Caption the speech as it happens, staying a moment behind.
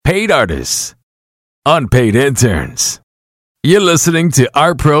paid artists, unpaid interns. You're listening to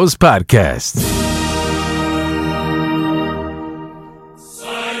Art Pros Podcast.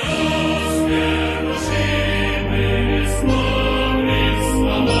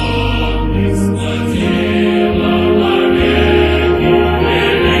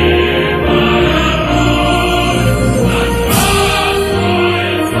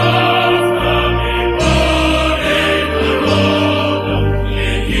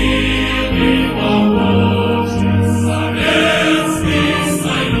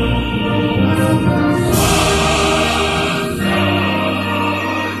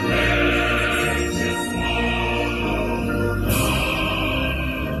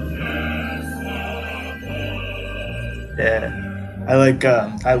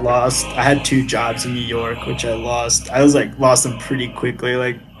 I had 2 jobs in New York, which I lost. I lost them pretty quickly,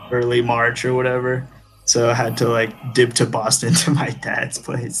 like early March or whatever. So I had to dip to Boston to my dad's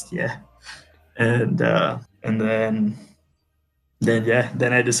place. Yeah. And then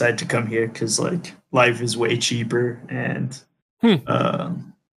I decided to come here because life is way cheaper and I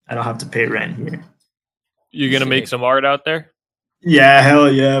don't have to pay rent here. You gonna make some art out there? Yeah,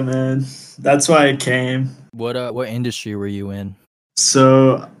 hell yeah, man. That's why I came. What industry were you in?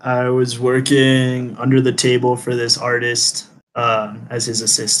 So I was working under the table for this artist as his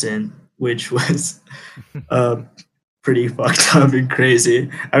assistant, which was pretty fucked up and crazy.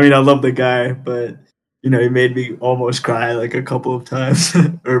 I mean, I love the guy, but he made me almost cry a couple of times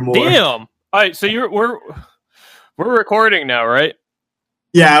or more. Damn! All right, so we're recording now, right?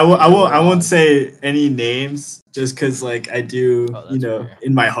 Yeah, I won't say any names just because I do, fair.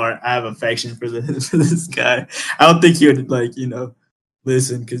 In my heart, I have affection for this guy. I don't think he would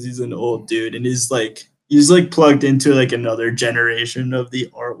listen because he's an old dude and he's plugged into another generation of the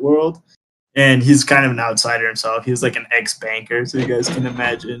art world, and he's kind of an outsider himself. He's an ex-banker, so you guys can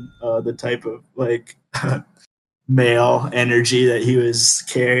imagine the type of male energy that he was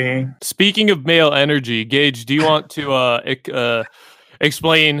carrying. Speaking of male energy, Gage, do you want to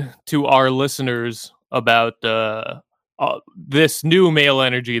explain to our listeners about this new male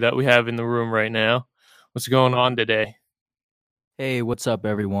energy that we have in the room right now? What's going on today? Hey, what's up,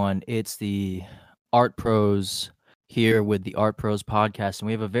 everyone? It's the Art Pros here with the Art Pros Podcast, and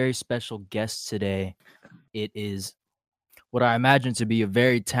we have a very special guest today. It is what I imagine to be a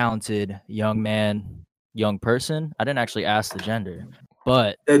very talented young person. I didn't actually ask the gender,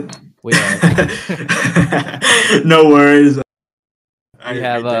 but we no worries. We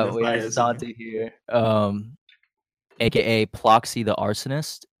have Santi here, aka Ploxy the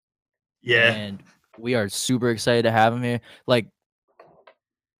Arsonist. Yeah, and we are super excited to have him here.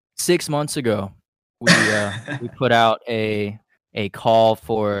 6 months ago, we put out a call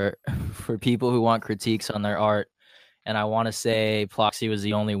for people who want critiques on their art, and I want to say Ploxy was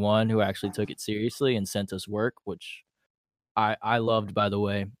the only one who actually took it seriously and sent us work, which I loved, by the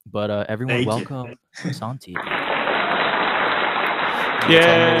way. But everyone, welcome Santi.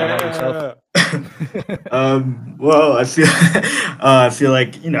 Yeah. Well, I feel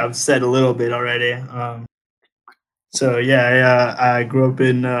I've said a little bit already. So yeah, I grew up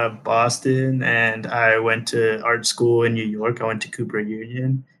in Boston, and I went to art school in New York. I went to Cooper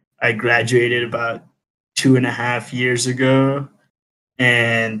Union. I graduated about 2.5 years ago,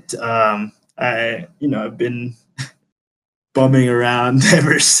 and I've been bumming around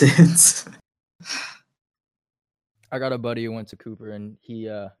ever since. I got a buddy who went to Cooper, and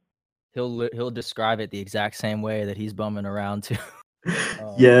he'll describe it the exact same way that he's bumming around too.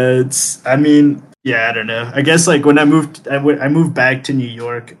 I don't know. I guess when I moved back to New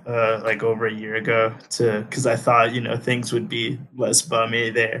York over a year ago because I thought things would be less bummy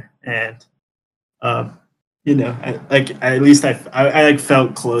there, and at least I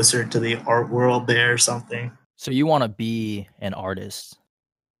felt closer to the art world there or something. So you want to be an artist?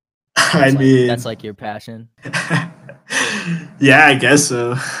 That's that's your passion. Yeah, I guess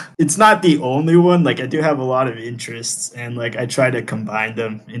so. It's not the only one. I do have a lot of interests, and I try to combine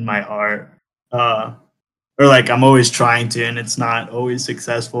them in my art. Or I'm always trying to, and it's not always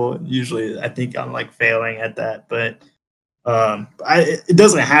successful. Usually, I think I'm failing at that. But it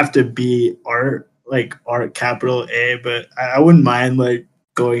doesn't have to be art, art capital A. But I wouldn't mind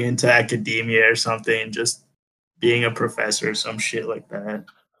going into academia or something, just being a professor or some shit like that.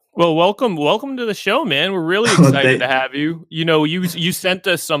 Well, welcome to the show, man. We're really excited to have you. You sent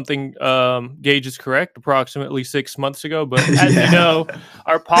us something. Gage is correct, approximately 6 months ago. But as you know,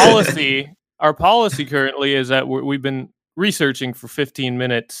 our policy currently is that we've been researching for 15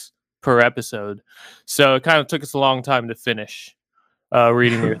 minutes per episode, so it kind of took us a long time to finish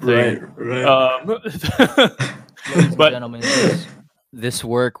reading your thing. Right. Ladies and gentlemen, This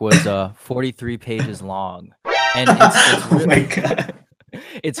work was 43 pages long, and it's Oh my really god.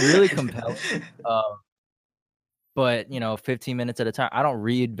 it's really compelling. But 15 minutes at a time. I don't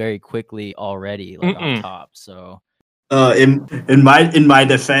read very quickly already, like off top. So In my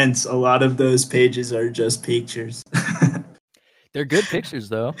defense, a lot of those pages are just pictures. they're good pictures,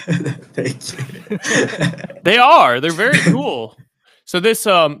 though. Thank you. They are. They're very cool. So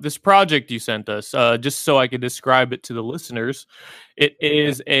this project you sent us, just so I could describe it to the listeners, it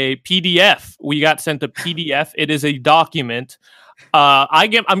is a PDF. We got sent a PDF. It is a document.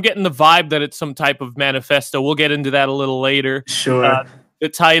 I'm getting the vibe that it's some type of manifesto. We'll get into that a little later. Sure. The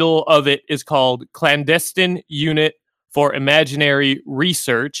title of it is called Clandestine Unit for Imaginary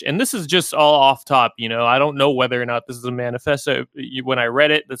Research. And this is just all off top. I don't know whether or not this is a manifesto. When I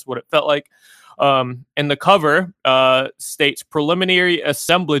read it, that's what it felt like. And the cover states preliminary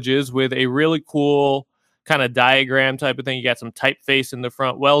assemblages with a really cool kind of diagram type of thing. You got some typeface in the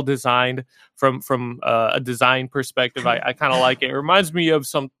front, well designed from a design perspective. I kind of like it. It reminds me of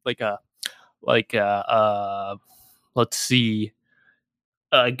some let's see.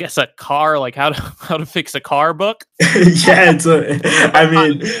 I guess a car, like how to fix a car book. Yeah,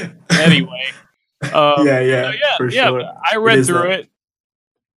 anyway. Yeah, for sure. I read through it.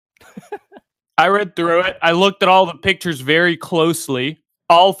 I looked at all the pictures very closely,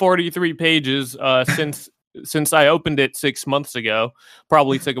 all 43 pages. Since I opened it 6 months ago,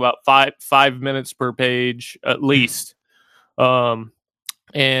 probably took about five minutes per page at least.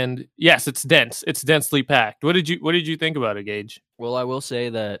 And yes, it's dense. It's densely packed. What did you think about it, Gage? Well, I will say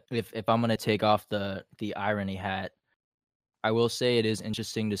that if I'm gonna take off the irony hat, I will say it is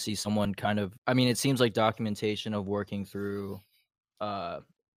interesting to see someone kind of. I mean, it seems like documentation of working through,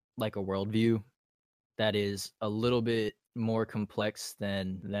 like a worldview that is a little bit more complex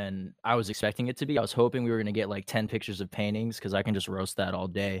than I was expecting it to be. I was hoping we were gonna get like 10 pictures of paintings because I can just roast that all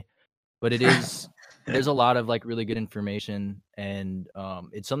day. But it is there's a lot of like really good information, and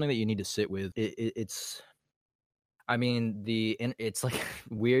it's something that you need to sit with. It's I mean, it's like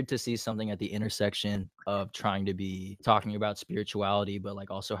weird to see something at the intersection of trying to be talking about spirituality, but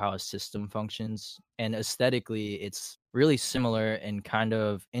like also how a system functions. And aesthetically, it's really similar and kind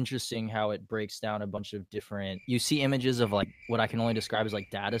of interesting how it breaks down a bunch of different. You see images of like what I can only describe as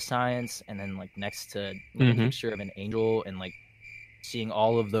like data science, and then like next to like, a picture of an angel, and like seeing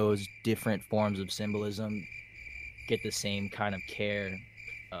all of those different forms of symbolism get the same kind of care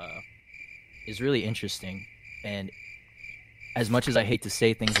is really interesting. And as much as I hate to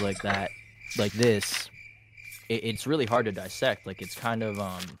say things like that, like this, it's really hard to dissect. Like it's kind of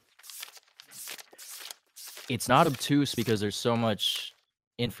it's not obtuse because there's so much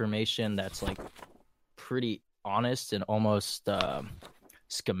information that's like pretty honest and almost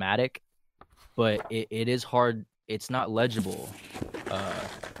schematic, but it is hard. It's not legible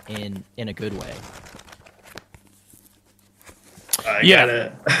in a good way.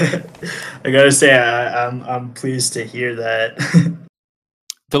 I gotta say, I'm pleased to hear that.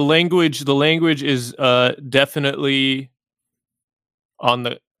 The language is definitely on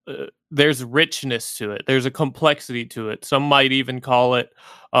the. There's richness to it. There's a complexity to it. Some might even call it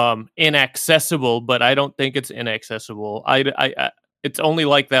inaccessible, but I don't think it's inaccessible. It's only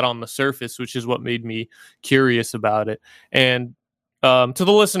like that on the surface, which is what made me curious about it. And to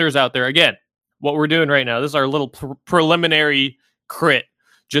the listeners out there, again, what we're doing right now, this is our little preliminary crit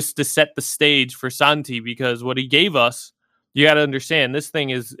just to set the stage for Santi, because what he gave us, you got to understand, this thing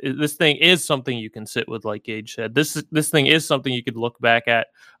is something you can sit with, like Gage said. This thing is something you could look back at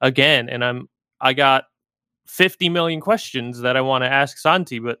again, and I got 50 million questions that I want to ask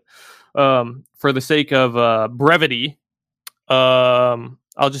Santi, but for the sake of brevity,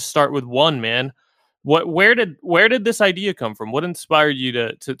 I'll just start with one, man. Where did this idea come from? What inspired you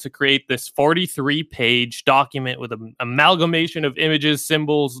to create this 43-page document with an amalgamation of images,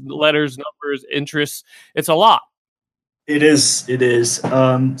 symbols, letters, numbers, interests? It's a lot. It is.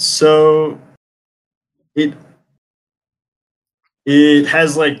 So it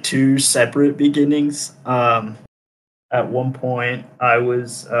has like two separate beginnings. At one point, I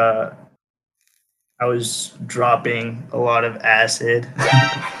was dropping a lot of acid.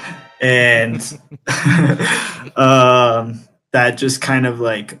 And that just kind of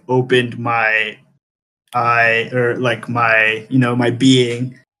like opened my eye, or like my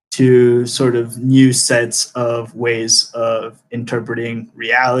being, to sort of new sets of ways of interpreting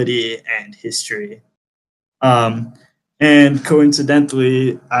reality and history. And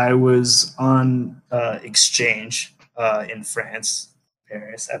coincidentally, I was on exchange in France,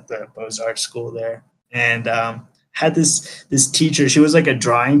 Paris, at the Beaux-Arts school there, and had this teacher. She was like a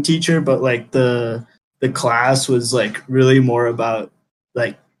drawing teacher, but like the class was like really more about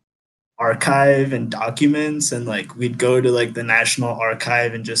like archive and documents, and like we'd go to like the National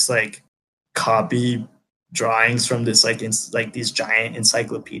Archive and just like copy drawings from this like like these giant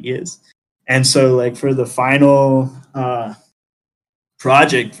encyclopedias. And so like for the final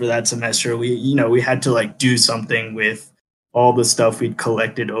project for that semester, we had to like do something with all the stuff we'd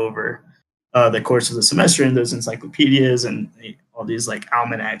collected over the course of the semester in those encyclopedias and all these like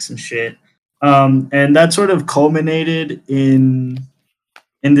almanacs and shit. And that sort of culminated in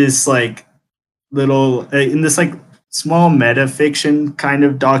this like little in this like small meta fiction kind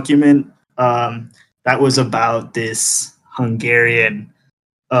of document that was about this Hungarian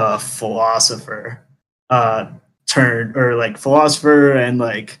philosopher turned or like philosopher and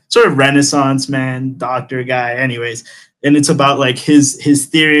like sort of Renaissance man, doctor guy, anyways. And it's about like his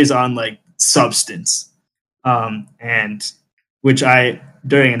theories on like substance, and which I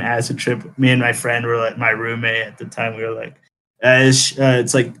during an acid trip, me and my friend were like my roommate at the time. We were like,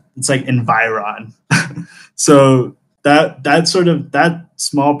 it's like Environ. So that sort of that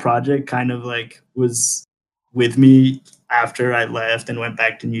small project kind of like was with me after I left and went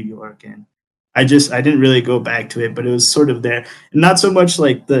back to New York, and I didn't really go back to it, but it was sort of there, and not so much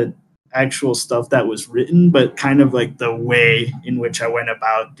like the actual stuff that was written, but kind of like the way in which I went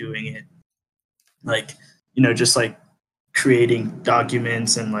about doing it, like just like creating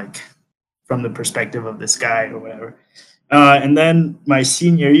documents and like from the perspective of this guy or whatever. And then my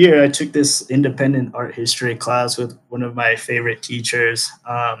senior year, I took this independent art history class with one of my favorite teachers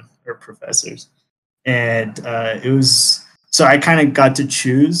or professors. And it was, so I kind of got to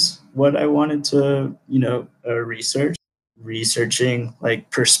choose what I wanted to, researching like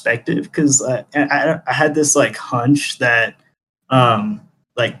perspective. Because I had this like hunch that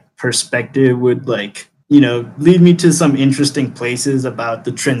like perspective would like, lead me to some interesting places about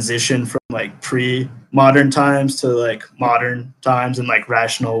the transition from like pre-modern times to like modern times and like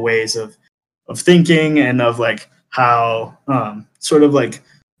rational ways of thinking and of like how sort of like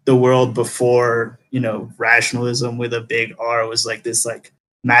the world before, rationalism with a big R was like this like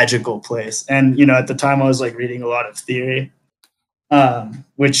magical place. And, at the time I was like reading a lot of theory,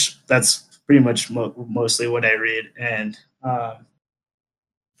 which that's pretty much mostly what I read. And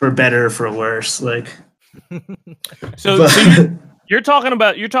for better or for worse, like, so you're talking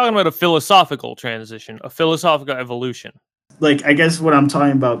about a philosophical transition, a philosophical evolution. Like, I guess what I'm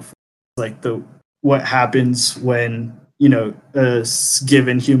talking about, like what happens when a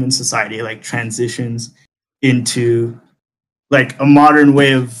given human society like transitions into like a modern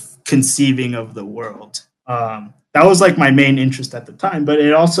way of conceiving of the world. That was like my main interest at the time, but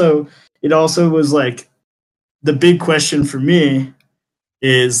it also was like the big question for me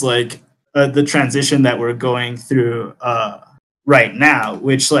is like the transition that we're going through right now,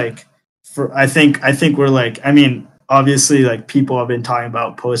 which like I think we're like, I mean, obviously like people have been talking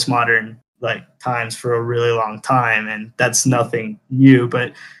about postmodern like times for a really long time, and that's nothing new,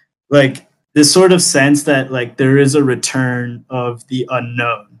 but like this sort of sense that like there is a return of the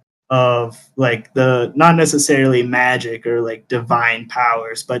unknown, of like the not necessarily magic or like divine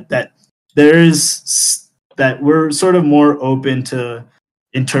powers, but that that we're sort of more open to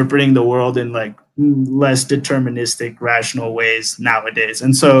interpreting the world in like less deterministic, rational ways nowadays.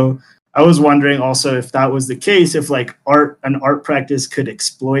 And so I was wondering also if that was the case, if like an art practice could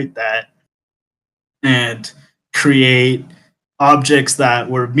exploit that and create objects that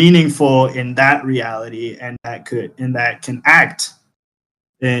were meaningful in that reality and that can act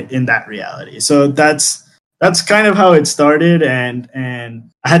in that reality. So that's kind of how it started, and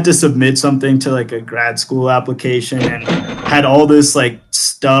I had to submit something to like a grad school application and had all this like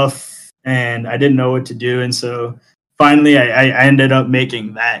stuff and I didn't know what to do, and so finally I ended up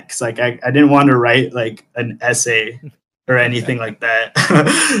making that because like I didn't want to write like an essay or anything like that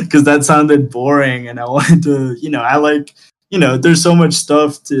because that sounded boring, and I wanted to I like there's so much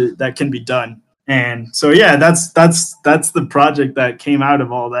stuff that can be done. And so yeah, that's the project that came out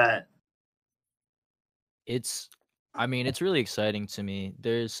of all that. It's really exciting to me.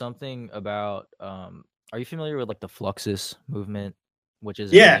 There's something about are you familiar with like the Fluxus movement, which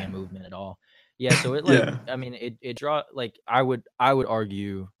isn't really a movement at all? Yeah, so it like I mean it draw like I would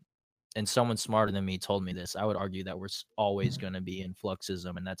argue, and someone smarter than me told me this, I would argue that we're always going to be in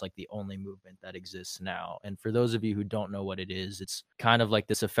Fluxism, and that's like the only movement that exists now. And for those of you who don't know what it is, it's kind of like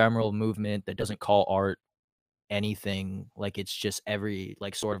this ephemeral movement that doesn't call art anything, like it's just every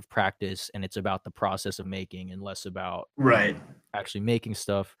like sort of practice, and it's about the process of making and less about actually making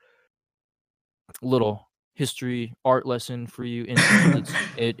stuff. Little history art lesson for you.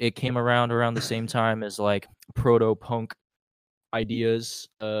 It came around the same time as like proto-punk ideas,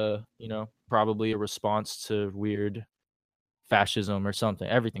 probably a response to weird fascism or something.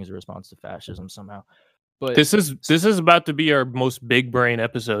 Everything's a response to fascism somehow. But this is about to be our most big brain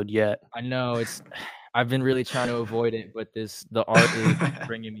episode yet. I know I've been really trying to avoid it, but the art is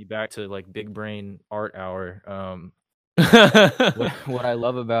bringing me back to like big brain art hour. What I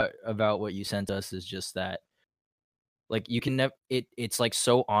love about what you sent us is just that, like, you can never it's like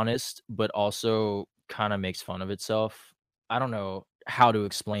so honest, but also kind of makes fun of itself. I don't know how to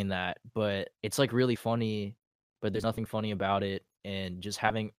explain that, but it's like really funny, but there's nothing funny about it, and just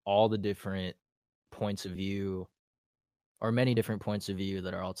having all the different points of view, or many different points of view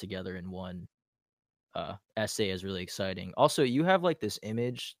that are all together in one essay is really exciting. Also, you have like this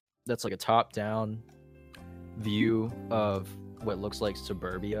image that's like a top-down view of what looks like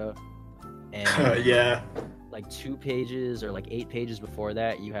suburbia, and Yeah. like 2 pages or like 8 pages before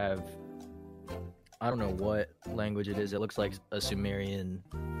that, you have, I don't know what language it is. It looks like a Sumerian.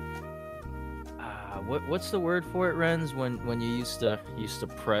 What's the word for it, Renz? When you used to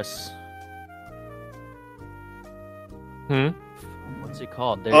press. What's it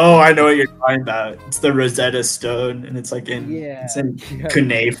called? I know what you're talking about. It's the Rosetta Stone, and it's like it's in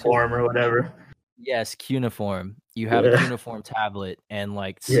cuneiform or whatever. Yes, cuneiform. You have a cuneiform tablet, and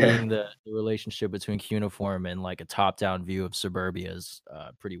like seeing the relationship between cuneiform and like a top-down view of suburbia is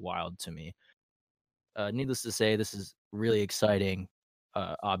pretty wild to me. Needless to say, this is really exciting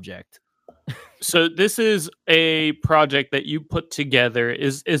object. So this is a project that you put together.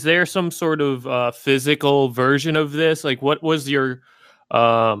 Is there some sort of physical version of this? Like, what was your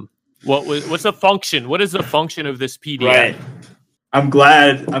what's the function? What is the function of this PDF? Right. I'm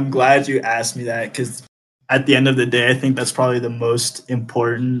glad you asked me that, because at the end of the day, I think that's probably the most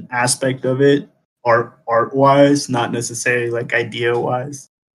important aspect of it, art wise, not necessarily like idea wise.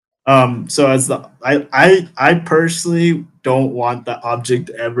 So I personally don't want the object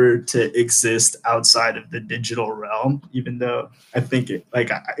ever to exist outside of the digital realm, even though I think it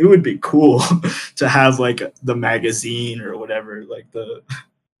would be cool to have like the magazine or whatever, like the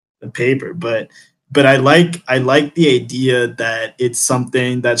paper, but I like the idea that it's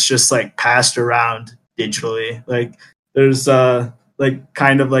something that's just like passed around digitally. Like there's like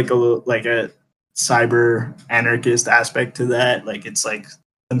kind of like a cyber anarchist aspect to that. Like it's like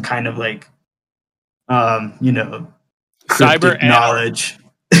some kind of like cryptic Cyber knowledge.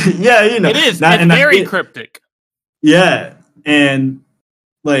 Yeah, it is. It's very cryptic. Yeah, and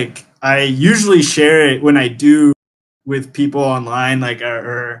like I usually share it when I do with people online, like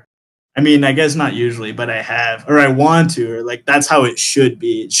or I mean, I guess not usually, but I have, or I want to, or like that's how it should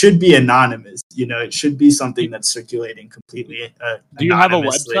be. It should be anonymous. It should be something that's circulating completely. Do you have a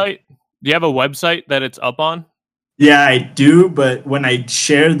website? Do you have a website that it's up on? Yeah, I do, but when I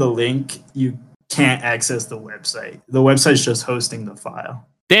share the link, you can't access the website. The website's just hosting the file.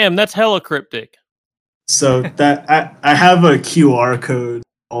 Damn, that's hella cryptic. So that I have a QR code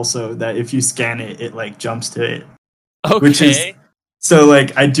also that if you scan it, it like jumps to it. Okay. Which is, so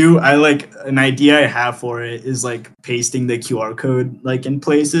like I like an idea I have for it is like pasting the QR code like in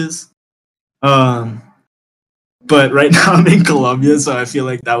places. But right now I'm in Colombia, so I feel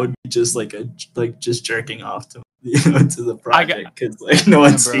like that would be just like just jerking off to to the project, because like no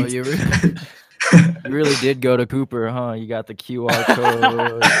one sees. You really did go to Cooper, huh? You got the QR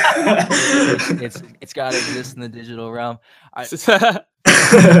code. It's got to exist in the digital realm.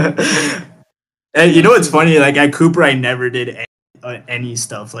 And you know what's funny? Like at Cooper, I never did any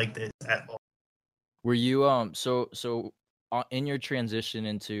stuff like this at all. Were you so in your transition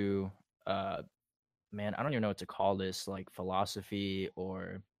into man, I don't even know what to call this, like philosophy,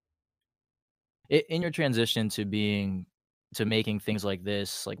 or in your transition to making things like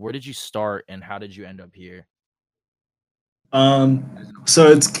this, like where did you start and how did you end up here?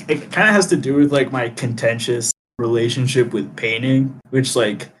 So it kind of has to do with like my contentious relationship with painting, which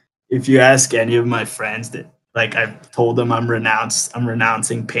like if you ask any of my friends, that like I've told them I'm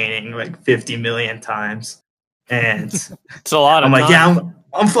renouncing painting like 50 million times, and it's a lot. I'm like, yeah,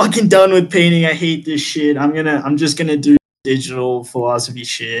 I'm fucking done with painting. I hate this shit. I'm just gonna do digital philosophy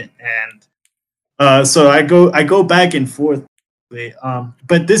shit, and so I go back and forth.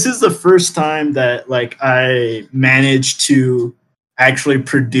 But this is the first time that like I managed to actually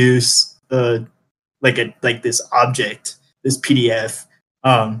produce this object, this PDF.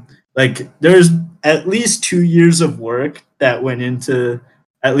 Like there's at least 2 years of work that went into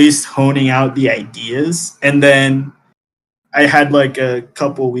at least honing out the ideas, and then I had like a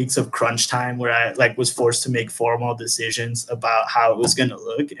couple weeks of crunch time where I like was forced to make formal decisions about how it was going to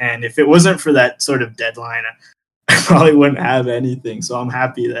look. And if it wasn't for that sort of deadline, I probably wouldn't have anything. So I'm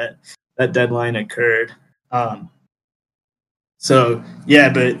happy that that deadline occurred. So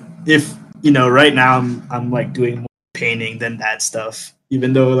yeah, but if right now I'm like doing more painting than that stuff.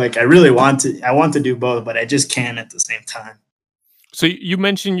 Even though like I really want to do both, but I just can't at the same time. So you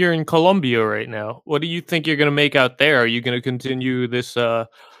mentioned you're in Colombia right now. What do you think you're going to make out there? Are you going to continue this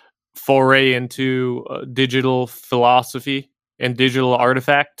foray into digital philosophy and digital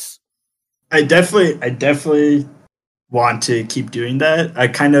artifacts? I definitely want to keep doing that. I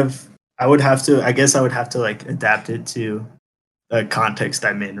guess I would have to like adapt it to the context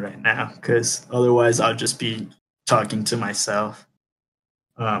I'm in right now, because otherwise I'll just be talking to myself.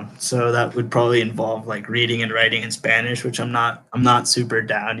 So that would probably involve like reading and writing in Spanish, which I'm not super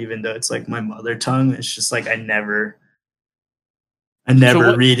down, even though it's like my mother tongue. It's just like I never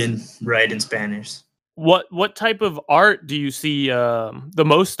read and write in Spanish. What type of art do you see the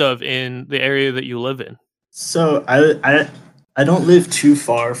most of in the area that you live in? So I don't live too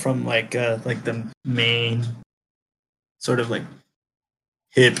far from like the main sort of like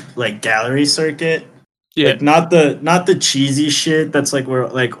hip like gallery circuit. Yeah. Like not the cheesy shit that's like where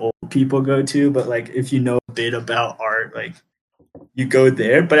like old people go to, but like if you know a bit about art, like you go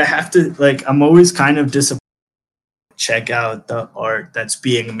there. But I have to like I'm always kind of disappointed to check out the art that's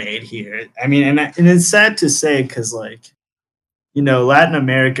being made here. I mean, and it's sad to say because like, you know, Latin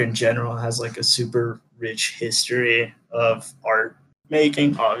America in general has like a super rich history of art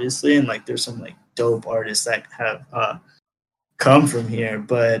making, obviously, and like there's some like dope artists that have come from here,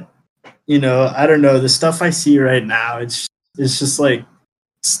 but you know, I don't know, the stuff I see right now, it's just like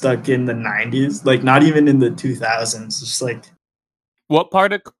stuck in the 90s, like not even in the 2000s. It's just like what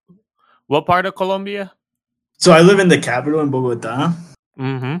part of Colombia? So I live in the capital in Bogota.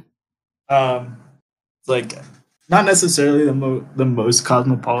 Mm-hmm. It's like not necessarily the most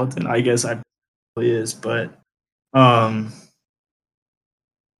cosmopolitan, I guess I probably is, but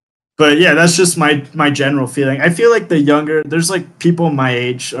yeah, that's just my general feeling. I feel like there's like people my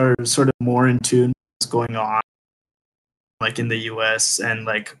age are sort of more in tune with what's going on, like in the U.S. and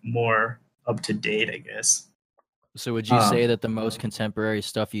like more up to date, I guess. So would you say that the most contemporary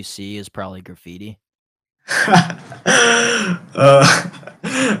stuff you see is probably graffiti? I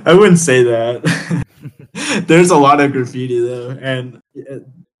wouldn't say that. There's a lot of graffiti though, and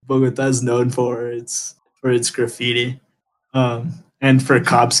Bogota is known for its graffiti. And for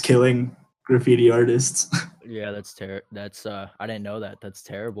cops killing graffiti artists. Yeah, that's I didn't know that. That's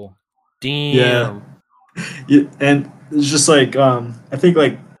terrible. Damn. Yeah, and it's just like I think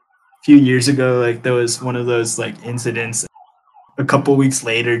like a few years ago, like there was one of those like incidents. A couple weeks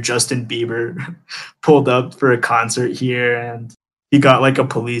later, Justin Bieber pulled up for a concert here, and he got like a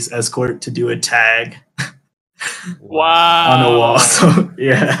police escort to do a tag. Wow. On a wall. So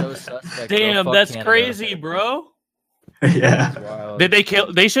yeah. So suspect, damn, bro. that's Canada. Crazy, bro. Yeah. Did they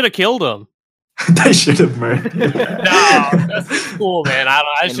kill? They should have killed him. They should have murdered. No, that's cool, man.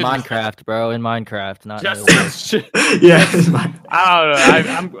 In Minecraft, bro. In Minecraft, not just, yeah. I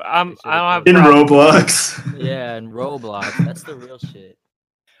don't know. I don't have in Roblox. Yeah, in Roblox. That's the real shit.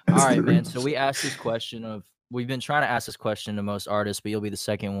 All right, man. So we've been trying to ask this question to most artists, but you'll be the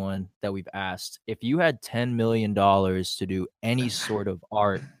second one that we've asked. If you had $10 million to do any sort of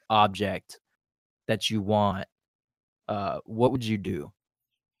art object that you want, what would you do?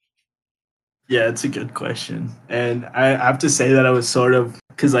 Yeah, it's a good question. And I have to say that I was sort of,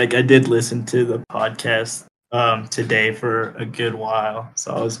 because like I did listen to the podcast today for a good while.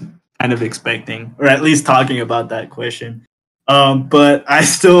 So I was kind of expecting, or at least talking about that question. But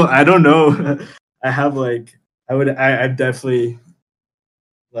I don't know. I have like, I definitely,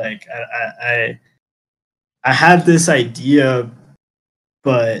 like, I had this idea,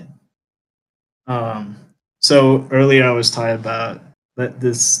 but, so earlier I was talking about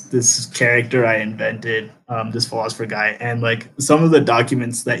this character I invented, this philosopher guy, and like some of the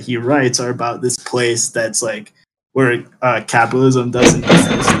documents that he writes are about this place that's like where capitalism doesn't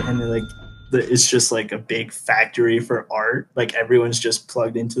exist, and like it's just like a big factory for art. Like everyone's just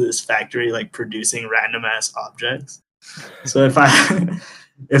plugged into this factory, like producing random ass objects. So if I had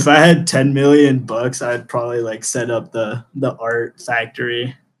 $10 million, I'd probably like set up the art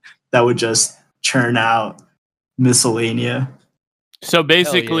factory that would just churn out miscellanea. So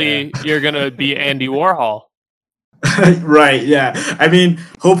basically, You're gonna be Andy Warhol. Right, yeah. I mean,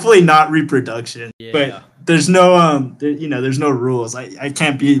 hopefully not reproduction, but there's no there's no rules. I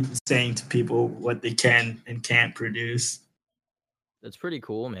can't be saying to people what they can and can't produce. That's pretty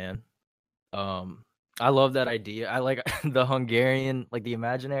cool, man. I love that idea. I like the Hungarian, like the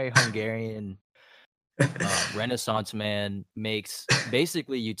imaginary Hungarian Renaissance man makes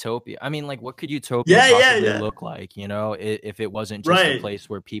basically utopia. I mean, like, what could utopia possibly look like? You know, if it wasn't just a place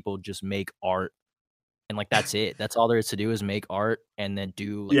where people just make art and like that's it. That's all there is to do is make art and then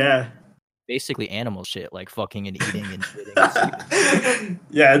do basically animal shit, like fucking and eating and shitting and sleeping.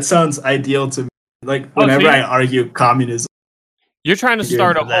 Yeah, it sounds ideal to me. Like whenever I argue communism, you're trying to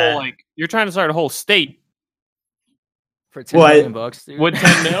start a whole you're trying to start a whole state for $10 million, dude. With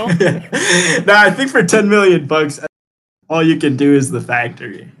 10 mil? No, I think for $10 million, all you can do is the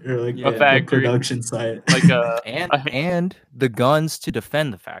factory or like a factory production site, like and the guns to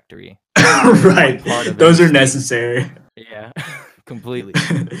defend the factory. Right, those are necessary. Yeah, completely.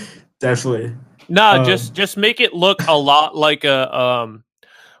 Definitely. No, just make it look a lot like a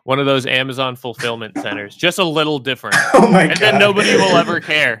one of those Amazon fulfillment centers, just a little different. Oh my God. And then nobody will ever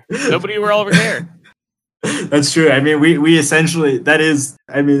care. Nobody will ever care. That's true. I mean, we essentially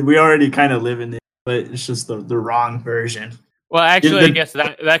we already kind of live in it, but it's just the wrong version. Well, actually, I guess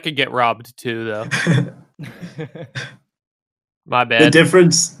that could get robbed too, though. My bad.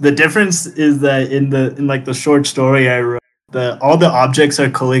 The difference is that in like the short story I wrote, all the objects are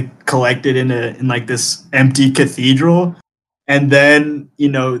collected in like this empty cathedral, and then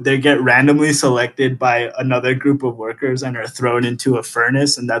they get randomly selected by another group of workers and are thrown into a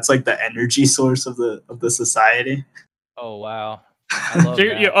furnace, and that's like the energy source of the society. Oh wow! I love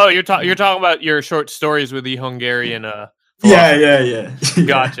that. You're talking about your short stories with the Hungarian. Yeah.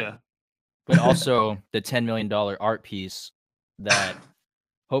 Gotcha. But also the $10 million art piece that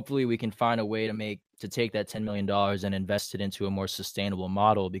hopefully we can find a way to take that $10 million and invest it into a more sustainable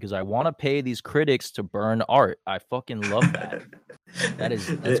model, because I want to pay these critics to burn art. I fucking love that.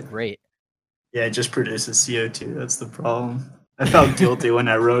 That's great. Yeah, it just produces CO2. That's the problem. I felt guilty when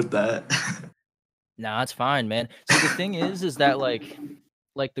I wrote that. Nah, it's fine, man. So the thing is that like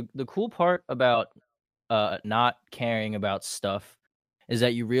the cool part about not caring about stuff is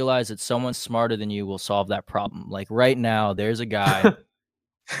that you realize that someone smarter than you will solve that problem. Like right now, there's a guy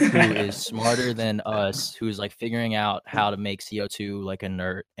who is smarter than us, who's like figuring out how to make CO2 like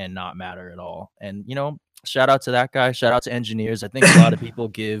inert and not matter at all. And shout out to that guy. Shout out to engineers. I think a lot of people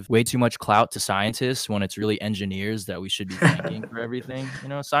give way too much clout to scientists when it's really engineers that we should be thanking for everything.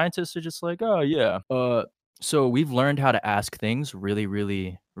 Scientists are just like, oh yeah. So we've learned how to ask things really,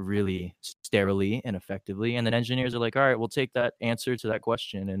 really, really sterilely and effectively. And then engineers are like, all right, we'll take that answer to that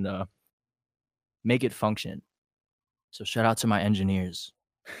question and make it function. So shout out to my engineers.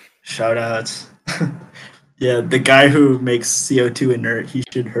 Shout outs. Yeah, the guy who makes CO2 inert, he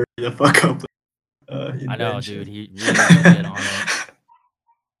should hurry the fuck up. I know, dude. He really should get on it.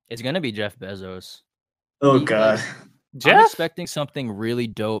 It's going to be Jeff Bezos. Oh, God. Jeff? I'm expecting something really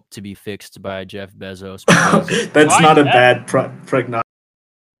dope to be fixed by Jeff Bezos. That's not a bad prognosis.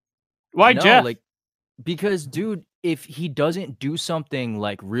 Why Jeff? Because, dude, if he doesn't do something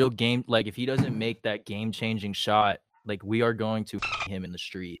like if he doesn't make that game-changing shot, like we are going to him in the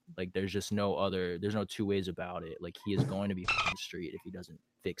street. Like there's no two ways about it. Like he is going to be in the street if he doesn't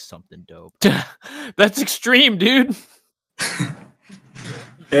fix something dope. That's extreme, dude.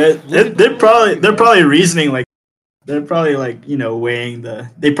 They're probably reasoning like. They're probably weighing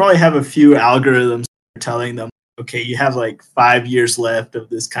they probably have a few algorithms telling them, okay, you have like 5 years left of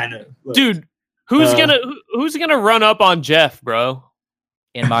this kind of dude. Who's gonna run up on Jeff, bro?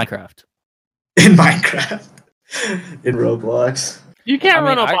 In Minecraft. In Minecraft. In Roblox. You can't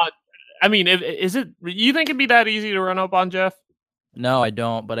run up on. I mean, is it? You think it'd be that easy to run up on Jeff? No, I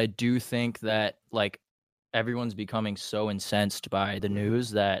don't. But I do think that everyone's becoming so incensed by the news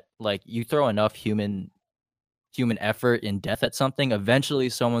that you throw enough human effort in death at something, eventually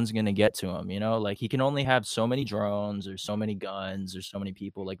someone's going to get to him, he can only have so many drones or so many guns or so many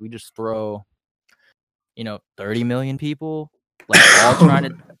people. We just throw 30 million people all trying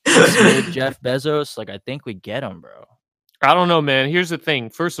to save Jeff Bezos. I think we get him, bro. I don't know, man. Here's the thing.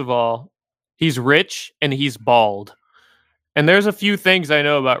 First of all, he's rich and he's bald. And there's a few things I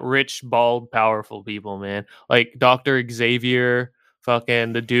know about rich, bald, powerful people, man. Like Dr. Xavier,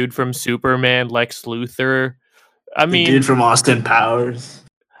 fucking the dude from Superman, Lex Luthor. I mean, the dude from Austin Powers.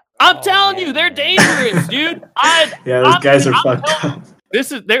 I'm telling you, they're dangerous, dude. Those guys are fucked up.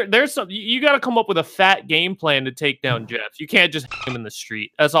 This is there's some you got to come up with a fat game plan to take down Jeff. You can't just hang him in the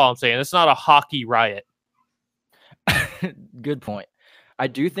street. That's all I'm saying. It's not a hockey riot. Good point. I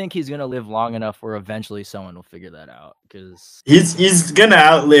do think he's gonna live long enough where eventually someone will figure that out, because he's gonna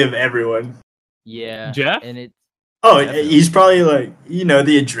outlive everyone. Yeah, Jeff. And he's probably the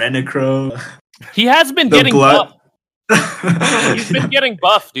adrenochrome. He has been getting buff. He's been getting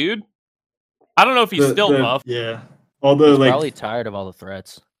buff, dude. I don't know if he's still buff. Yeah. Although he's probably tired of all the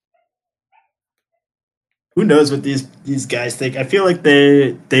threats. Who knows what these guys think? I feel like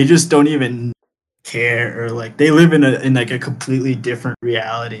they just don't even care, or they live in a completely different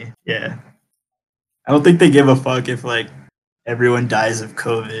reality. Yeah. I don't think they give a fuck if everyone dies of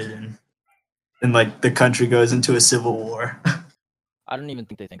COVID and and like the country goes into a civil war. I don't even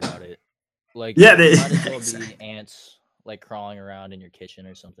think they think about it. Like, Yeah, they might as well be ants like crawling around in your kitchen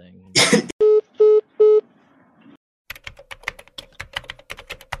or something.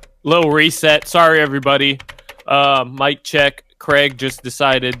 Low reset. Sorry, everybody. Mic check. Craig just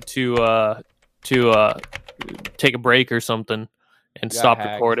decided to take a break or something and stop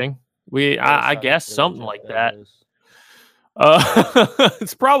recording. I guess something like that.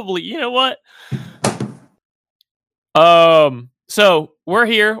 It's probably, you know what? So we're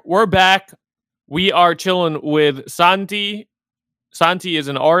here. We're back. We are chilling with Santi. Santi is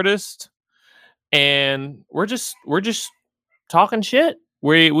an artist, and we're just talking shit.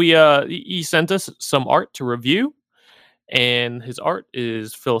 He sent us some art to review, and his art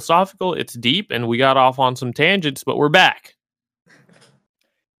is philosophical. It's deep, and we got off on some tangents, but we're back.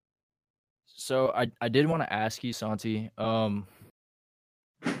 So I did want to ask you, Santi,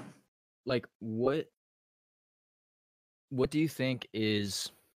 like what do you think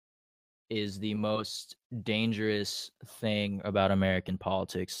is the most dangerous thing about American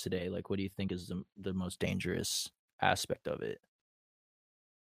politics today? Like, what do you think is the most dangerous aspect of it?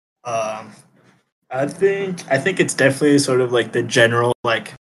 I think it's definitely sort of like the general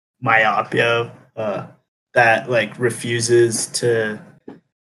like myopia that like refuses to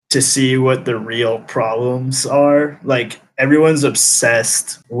see what the real problems are. Like everyone's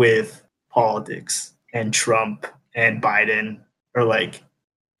obsessed with politics and Trump and Biden, or like,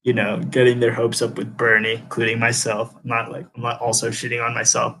 you know, getting their hopes up with Bernie, including myself. I'm not also shitting on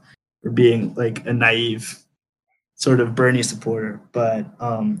myself for being like a naive sort of Bernie supporter, but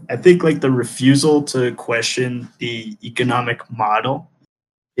I think like the refusal to question the economic model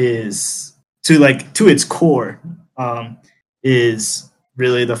is to its core is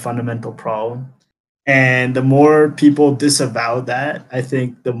really the fundamental problem. And the more people disavow that, I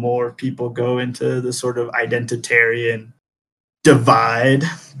think the more people go into the sort of identitarian divide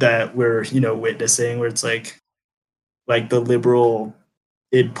that we're, you know, witnessing, where it's like the liberal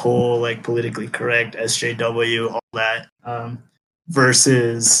id pull, like politically correct SJW, all that,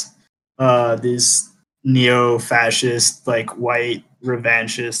 versus these neo-fascist, like white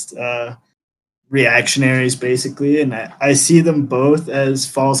revanchist reactionaries, basically. And I see them both as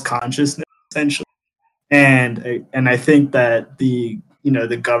false consciousness, essentially. And I think that the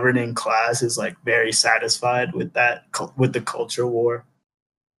governing class is like very satisfied with that, with the culture war.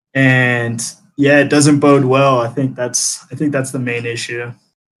 And yeah, it doesn't bode well. I think that's the main issue.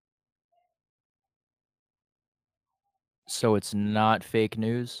 So it's not fake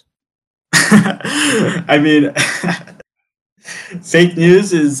news? I mean, fake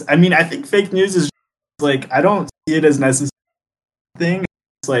news is, I mean, I think fake news is like, I don't see it as necessary thing.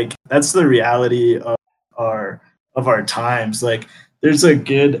 It's like, that's the reality of our times. Like, there's a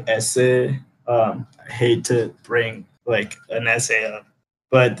good essay. I hate to bring like an essay up,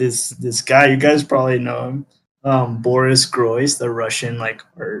 but this guy, you guys probably know him, Boris Groys, the Russian like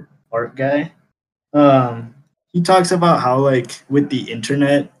art guy. He talks about how like with the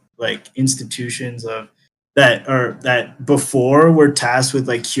internet, like institutions of that before were tasked with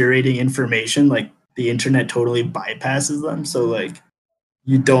like curating information, like the internet totally bypasses them. So like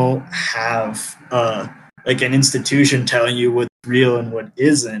you don't have like an institution telling you what's real and what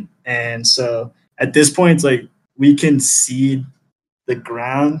isn't. And so at this point, it's like we can cede the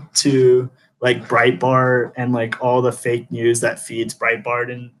ground to like Breitbart and like all the fake news that feeds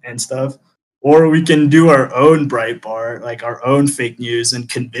Breitbart and stuff. Or we can do our own Breitbart, like our own fake news, and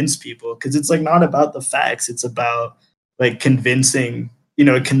convince people, because it's like not about the facts. It's about like convincing,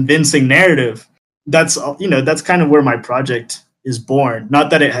 a convincing narrative. That's that's kind of where my project is born. Not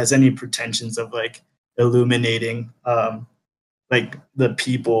that it has any pretensions of like illuminating like the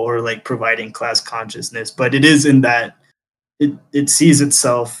people or like providing class consciousness, but it is in that it sees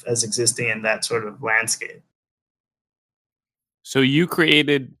itself as existing in that sort of landscape. So you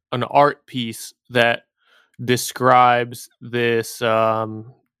created an art piece that describes this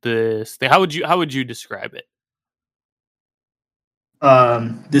this thing. How would you describe it?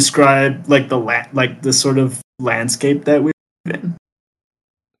 Describe like the sort of landscape that we've been.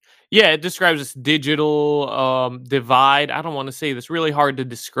 Yeah, it describes this digital divide. I don't want to say this. Really hard to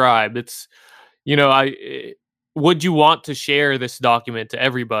describe. It's, would you want to share this document to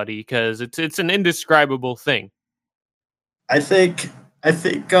everybody, because it's an indescribable thing. I think I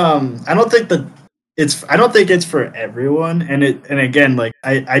don't think it's for everyone, and again, like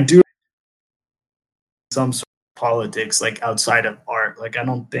I do some sort of politics like outside of art. Like I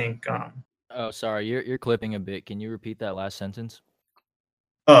don't think Oh, sorry, you're clipping a bit. Can you repeat that last sentence?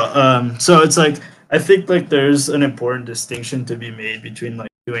 So it's like I think like there's an important distinction to be made between like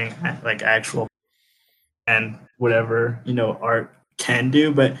doing like actual and whatever, art can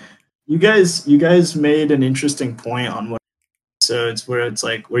do. But you guys made an interesting point on one episodes where it's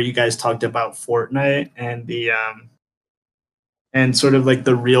like where you guys talked about Fortnite and the and sort of like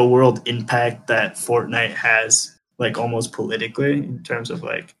the real world impact that Fortnite has, like almost politically, in terms of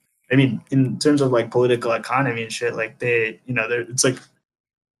like, I mean, in terms of like political economy and shit. Like it's like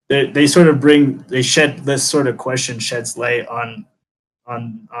they sort of they shed this sort of question sheds light on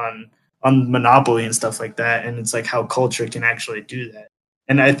on on monopoly and stuff like that, and it's like how culture can actually do that.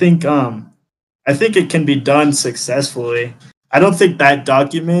 And I think it can be done successfully. I don't think that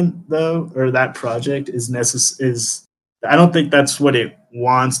document though, or that project is I don't think that's what it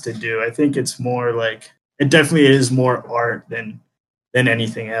wants to do. I think it's more like it definitely is more art than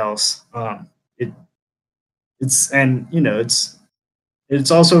anything else. It's and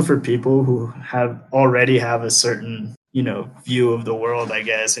it's also for people who already have a certain view of the world, I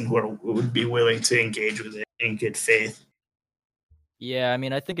guess, and who would be willing to engage with it in good faith. Yeah, I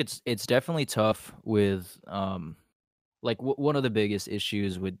mean, I think it's definitely tough with like one of the biggest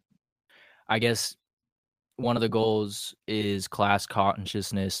issues with, I guess, one of the goals is class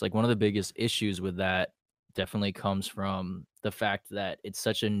consciousness. Like one of the biggest issues with that definitely comes from the fact that it's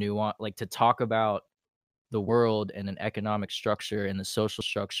such a nuance. Like to talk about the world and an economic structure and the social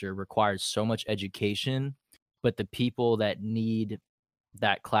structure requires so much education, but the people that need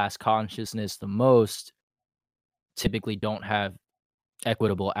that class consciousness the most typically don't have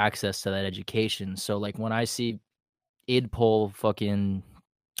equitable access to that education. So like when I see idpol fucking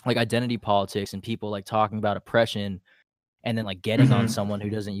like identity politics and people like talking about oppression and then like getting on someone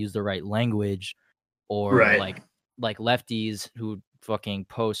who doesn't use the right language, or Right. like lefties who fucking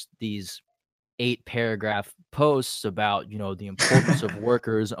post these 8-paragraph posts about, the importance of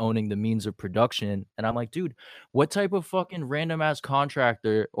workers owning the means of production. And I'm like, dude, what type of fucking random ass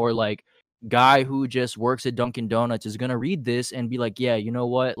contractor or like guy who just works at Dunkin' Donuts is gonna read this and be like, yeah, you know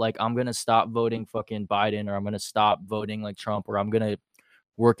what? Like, I'm gonna stop voting fucking Biden, or I'm gonna stop voting like Trump, or I'm gonna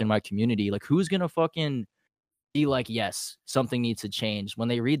work in my community. Like, who's gonna fucking be like, yes, something needs to change when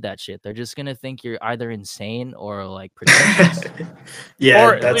they read that shit? They're just gonna think you're either insane or like pretentious.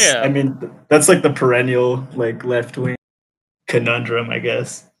 I mean, that's like the perennial like left wing conundrum, I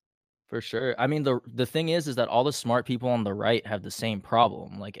guess. For sure. I mean, the thing is that all the smart people on the right have the same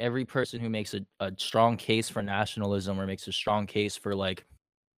problem. Like every person who makes a strong case for nationalism or makes a strong case for like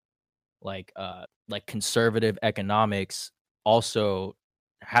conservative economics also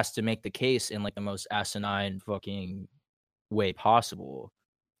has to make the case in like the most asinine fucking way possible.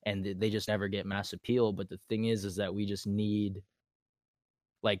 And they just never get mass appeal. But the thing is that we just need,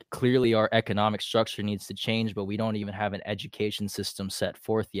 like, clearly our economic structure needs to change, but we don't even have an education system set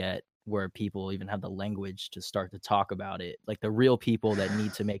forth yet where people even have the language to start to talk about it. Like the real people that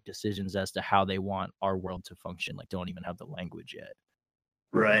need to make decisions as to how they want our world to function, like don't even have the language yet.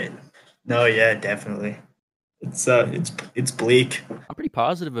 Right. No, yeah, definitely. It's bleak. I'm pretty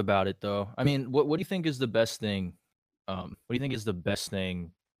positive about it though. I mean, what do you think is the best thing? What do you think is the best thing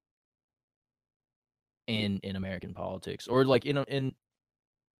in American politics, or like in what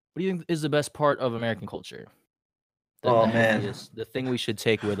do you think is the best part of American culture? The thing we should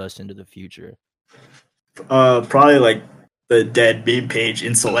take with us into the future. Probably like the dead meme page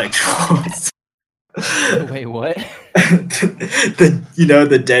intellectuals. Wait, what?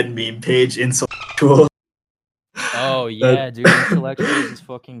 the dead meme page intellectual. Oh yeah, dude, intellectuals is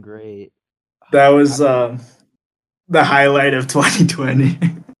fucking great. That was the highlight of 2020.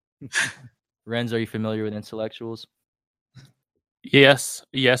 Renz, are you familiar with intellectuals? Yes,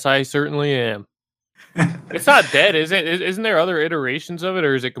 I certainly am. It's not dead, is it? Isn't there other iterations of it,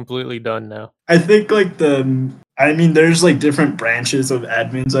 or is it completely done now? I think there's like different branches of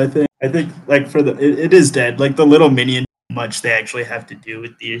admins. I think like for it is dead. Like the little minion, much they actually have to do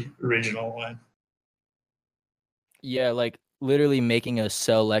with the original one. Yeah, like literally making a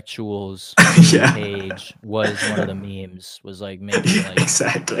Cellectuals page was one of the memes. Was like making like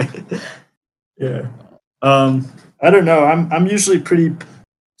exactly. Yeah. I don't know. I'm usually pretty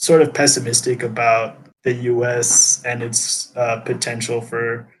sort of pessimistic about the U.S. and its potential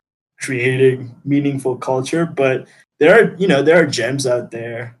for creating meaningful culture, but there are gems out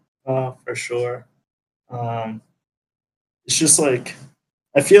there for sure. It's just like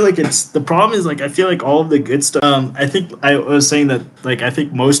I feel like the problem is like I feel like all of the good stuff. I think I was saying that like I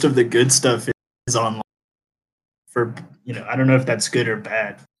think most of the good stuff is online. For I don't know if that's good or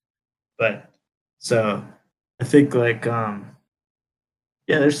bad, but so I think like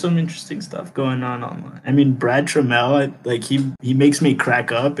yeah, there's some interesting stuff going on online. I mean, Brad Trammell, like he makes me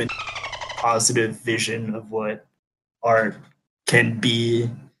crack up and positive vision of what art can be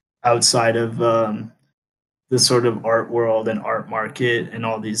outside of the sort of art world and art market and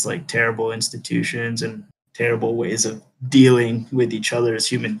all these like terrible institutions and terrible ways of dealing with each other as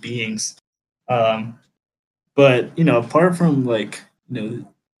human beings. But apart from like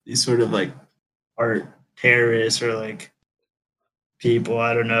these sort of like art terrorists or like people,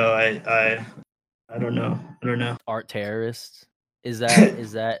 I don't know. I don't know. I don't know. Art terrorists? Is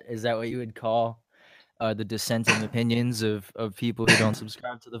that what you would call the dissenting opinions of people who don't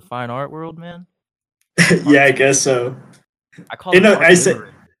subscribe to the fine art world, man? Yeah, I guess so. I call them art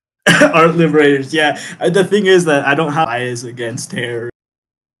liberators. Art liberators. Yeah, the thing is that I don't have bias against terror.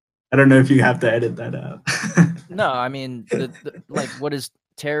 I don't know if you have to edit that out. No, I mean, like, what is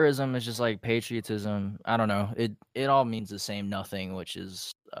terrorism? Is just like patriotism. I don't know. It all means the same nothing, which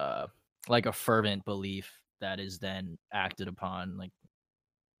is like a fervent belief that is then acted upon. Like,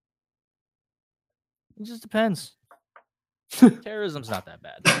 it just depends. Terrorism's not that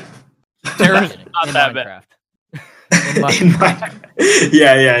bad. Terrorism's not that bad.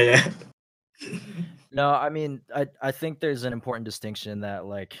 Yeah. No, I mean, I think there's an important distinction that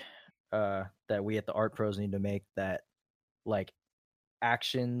like that we at the Art Pros need to make, that like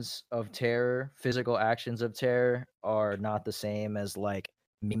actions of terror, physical actions of terror, are not the same as like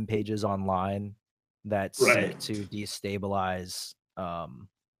meme pages online that seek to destabilize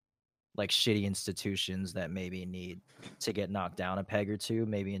like shitty institutions that maybe need to get knocked down a peg or two.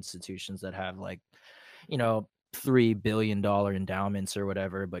 Maybe institutions that have like, $3 billion endowments or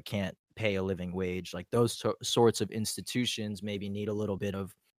whatever, but can't pay a living wage. Like those sorts of institutions maybe need a little bit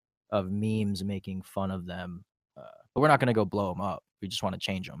of memes making fun of them. But we're not going to go blow them up. We just want to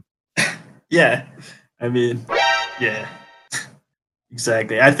change them. Yeah. I mean, yeah,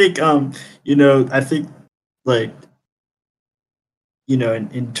 exactly. I think, I think like,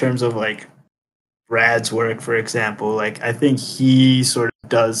 in terms of like Brad's work, for example, like I think he sort of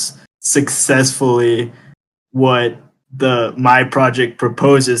does successfully what my project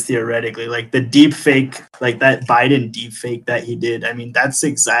proposes theoretically, like the deep fake, like that Biden deep fake that he did. I mean, that's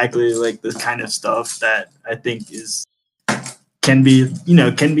exactly like the kind of stuff that I think can be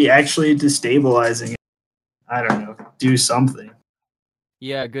actually destabilizing. I don't know, do something.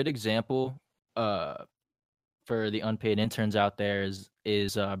 Yeah, a good example for the unpaid interns out there is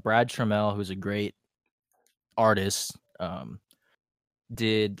Brad Trammell, who's a great artist,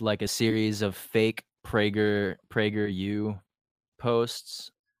 did like a series of fake PragerU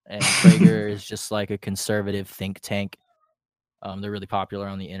posts, and Prager is just like a conservative think tank. They're really popular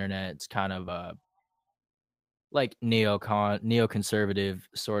on the internet. It's kind of like neoconservative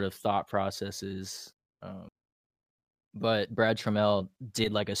sort of thought processes. But Brad Trammell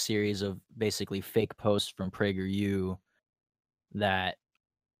did like a series of basically fake posts from PragerU that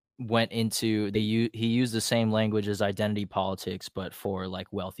went into he used the same language as identity politics, but for like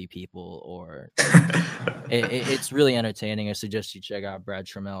wealthy people. Or it's really entertaining. I suggest you check out Brad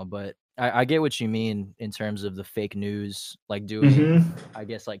Trammell. But I get what you mean in terms of the fake news, like doing I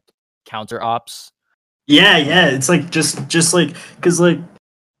guess like counter ops. Yeah, it's like just like, because like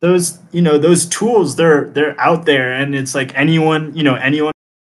those those tools, they're out there, and it's like anyone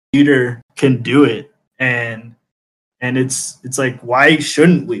computer can do it, and it's like, why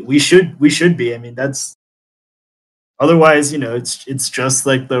shouldn't we should be. I mean, that's otherwise it's just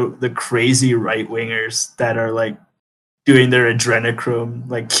like the crazy right wingers that are like doing their adrenochrome,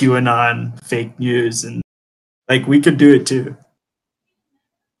 like QAnon fake news, and like we could do it too.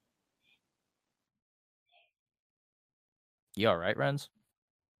 You all right, Renz?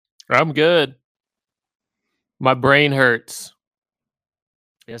 I'm good. My brain hurts.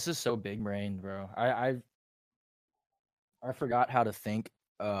 This is so big brain, bro. I forgot how to think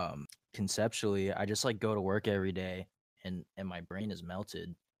conceptually. I just like go to work every day, and my brain is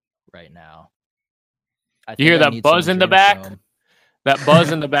melted right now. You hear that buzz in the back? That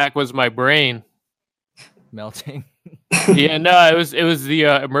buzz in the back was my brain melting. Yeah, no, it was the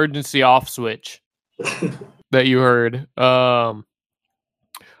emergency off switch that you heard.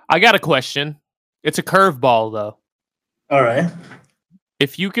 I got a question. It's a curveball, though. All right.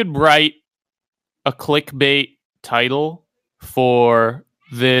 If you could write a clickbait title for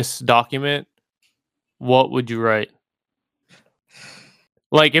this document, what would you write?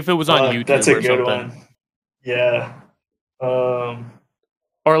 Like if it was on YouTube, that's a or good something. one. Yeah.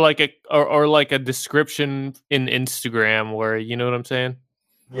 Or like a description in Instagram, where you know what I'm saying?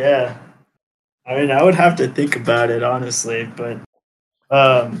 Yeah. I mean, I would have to think about it, honestly, but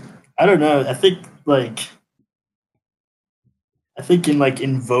I don't know. I think in like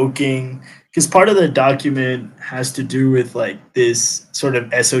invoking, because part of the document has to do with like this sort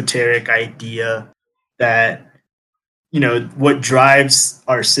of esoteric idea that what drives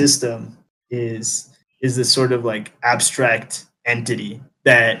our system is is this sort of like abstract entity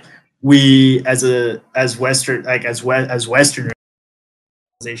that we as Western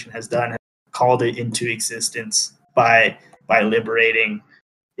civilization has done, has called it into existence by liberating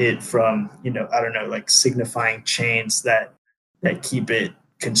it from, I don't know, like signifying chains that keep it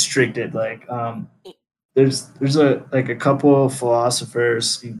constricted. Like there's a couple of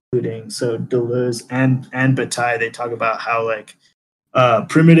philosophers, including Deleuze and Bataille, they talk about how like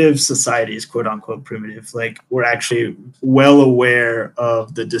primitive societies, quote unquote primitive, like we're actually well aware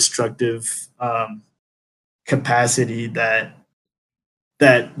of the destructive capacity that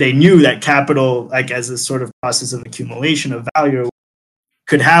they knew that capital, like as a sort of process of accumulation of value,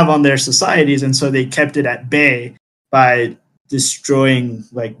 could have on their societies, and so they kept it at bay by destroying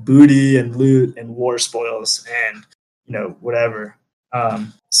like booty and loot and war spoils and whatever.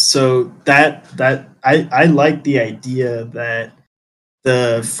 So that I like the idea that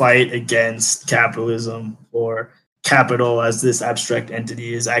the fight against capitalism or capital as this abstract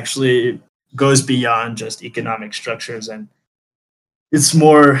entity is actually goes beyond just economic structures, and it's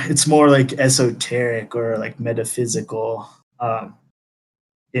more like esoteric or like metaphysical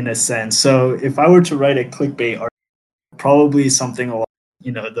in a sense. So if I were to write a clickbait article, probably something along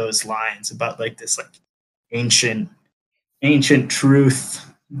those lines about like this like ancient truth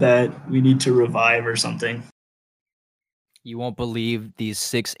that we need to revive or something. You won't believe these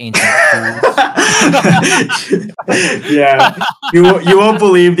 6 ancient truths. Yeah, you won't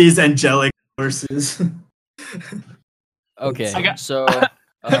believe these angelic forces. Okay, so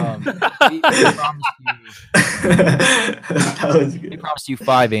we promised you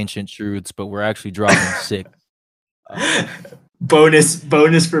 5 ancient truths, but we're actually dropping 6.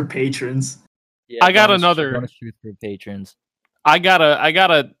 Bonus for patrons. Yeah, I got another bonus truth for patrons. I'm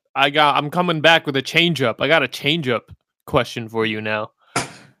coming back with a change up. I got a change up question for you now. Okay.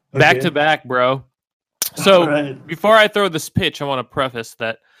 Back to back, bro. So before I throw this pitch, I want to preface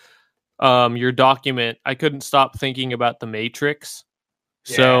that your document, I couldn't stop thinking about The Matrix.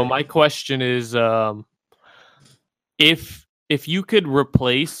 Yeah. So my question is, if you could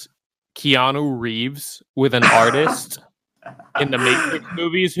replace Keanu Reeves with an artist in the Matrix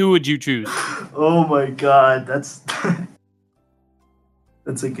movies, who would you choose? Oh my god, that's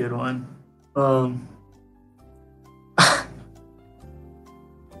a good one.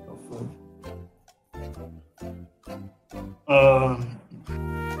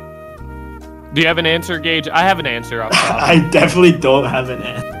 Do you have an answer, Gage? I have an answer. I definitely don't have an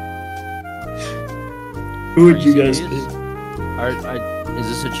answer. Who would you guys pick? Is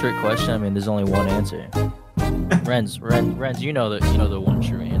this a trick question? I mean, there's only one answer. Renz, you know the one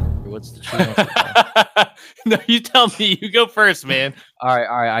true answer. What's the true answer? No, you tell me. You go first, man. All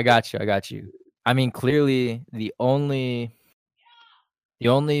right. I got you. I mean, clearly the only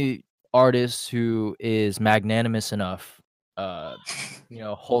artist who is magnanimous enough,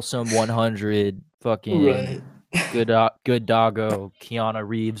 wholesome 100, fucking good doggo, Keanu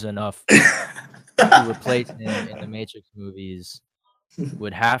Reeves enough to replace him in the Matrix movies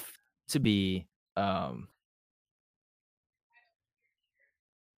would have to be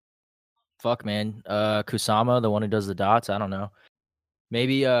Kusama, the one who does the dots. I don't know.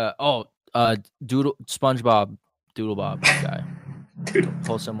 Maybe SpongeBob Doodlebob guy.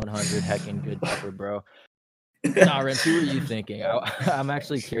 Wholesome 100, heckin' good pepper, bro. Nah, Renz, who are you thinking? I'm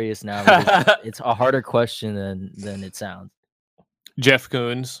actually curious now. It's a harder question than it sounds. Jeff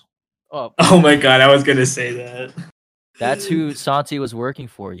Koons. Oh my god, I was gonna say that. That's who Santi was working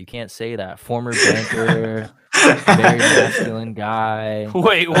for. You can't say that. Former banker, very masculine guy.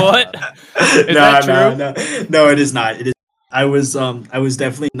 Wait, what? Is that true? No, it is not. It is. I was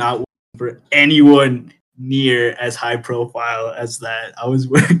definitely not working for anyone near as high profile as that. I was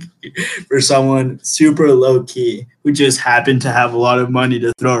working for someone super low key who just happened to have a lot of money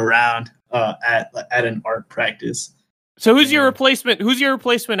to throw around at an art practice. So who's your replacement? Who's your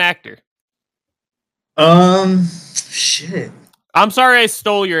replacement actor? Shit. I'm sorry I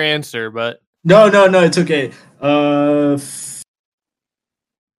stole your answer, but no, it's okay.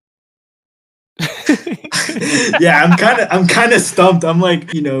 Yeah, I'm kind of stumped. I'm like,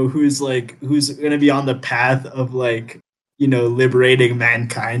 who's gonna be on the path of like, liberating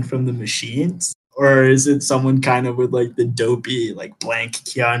mankind from the machines, or is it someone kind of with like the dopey like blank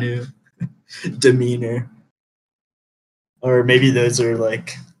Keanu demeanor, or maybe those are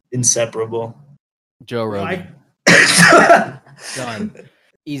like inseparable. Joe Rogan. Done.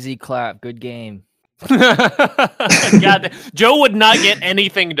 Easy clap. Good game. God, Joe would not get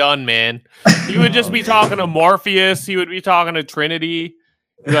anything done, man. He would just be talking to Morpheus. He would be talking to Trinity.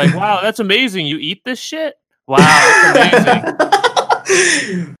 Be like, wow, that's amazing. You eat this shit? Wow, that's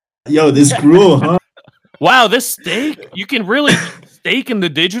amazing. Yo, this gruel, huh? Wow, this steak, you can really eat steak in the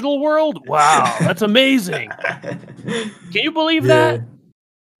digital world? Wow, that's amazing. Can you believe that?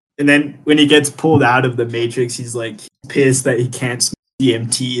 And then when he gets pulled out of the Matrix, he's like pissed that he can't smoke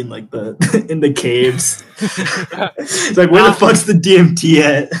DMT in like the in the caves. It's like, where the fuck's the DMT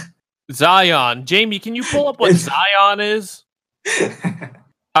at? Zion. Jamie, can you pull up what Zion is?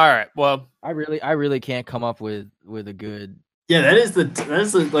 All right. Well, I really can't come up with a good. Yeah, that is the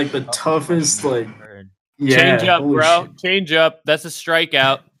like the toughest like. Yeah, change up, bro. Shit. Change up. That's a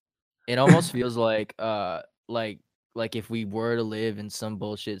strikeout. It almost feels like if we were to live in some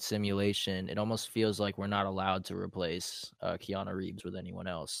bullshit simulation, it almost feels like we're not allowed to replace Keanu Reeves with anyone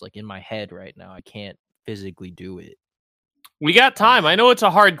else. Like in my head right now, I can't physically do it. We got time. I know it's a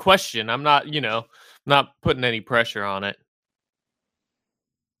hard question. I'm not, not putting any pressure on it.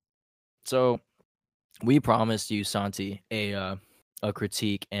 So we promised you, Santi, a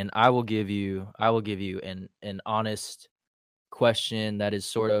critique, and I will give you an honest question that is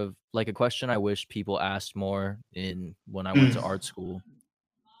sort of like a question I wish people asked more when I went to art school,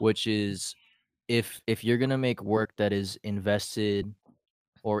 which is if you're gonna make work that is invested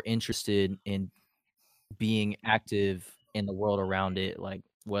or interested in being active in the world around it, like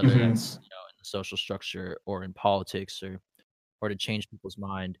whether that's in the social structure or in politics or to change people's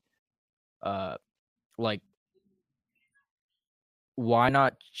mind, like why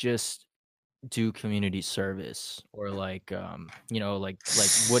not just do community service or like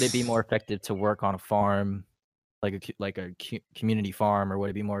would it be more effective to work on a farm like a community farm, or would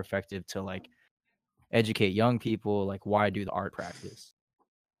it be more effective to like educate young people? Like, why do the art practice?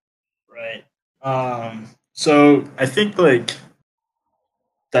 Right. So I think like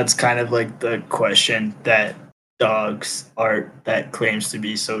that's kind of like the question that dogs art that claims to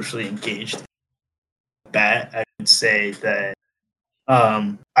be socially engaged. That I would say that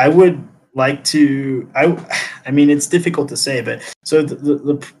I would like to. I mean, it's difficult to say, but so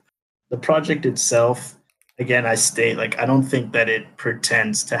the project itself, again, I state like I don't think that it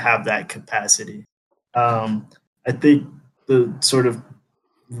pretends to have that capacity. I think the sort of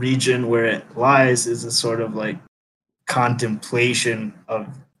region where it lies is a sort of like contemplation of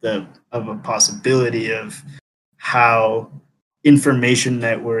a possibility of how information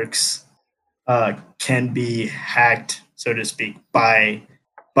networks can be hacked, so to speak, by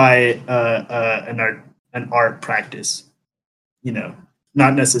an art practice.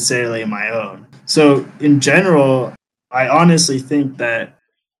 Not necessarily my own. So in general, I honestly think that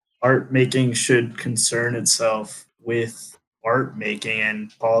art making should concern itself with art making,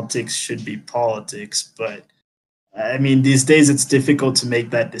 and politics should be politics. But I mean, these days it's difficult to make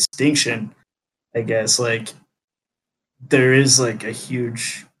that distinction. I guess like there is like a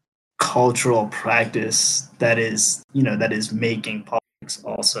huge cultural practice that is making politics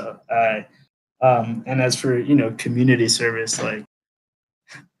also. And as for community service, like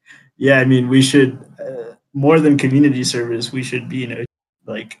yeah, I mean we should more than community service, we should be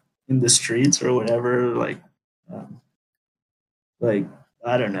like in the streets or whatever. Like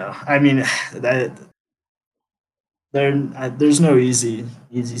I don't know. I mean that there's no easy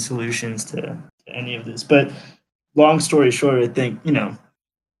solutions to any of this. But long story short, I think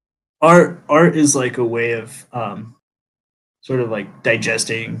art is like a way of sort of like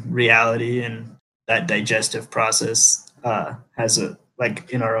digesting reality, and that digestive process has a like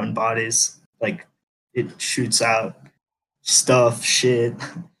in our own bodies, like it shoots out shit,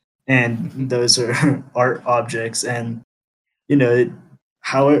 and those are art objects, and that's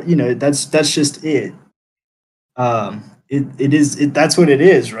just it. It is that's what it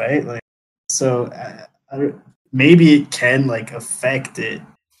is, right? Like so, maybe it can like affect it,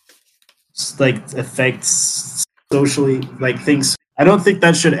 like affects socially, like things. I don't think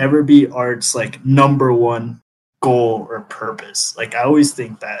that should ever be art's like number one goal or purpose. Like I always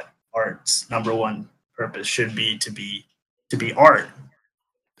think that art's number one purpose should be to be art.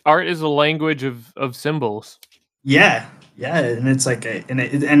 Art is a language of symbols. Yeah, and it's like and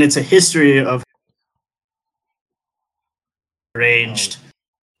it's a history of arranged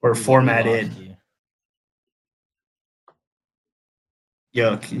or formatted.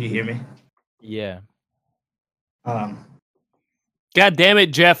 Yo, can you hear me? Yeah. God damn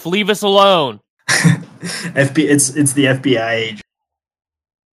it, Jeff! Leave us alone. It's the FBI agent.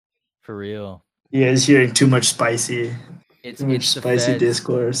 For real. Yeah, he's hearing too much spicy. It's spicy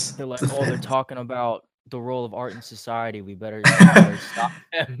discourse. They're like, they're talking about the role of art in society. We better stop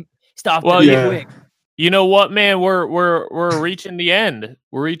them. Stop them quick. You know what, man? We're reaching the end.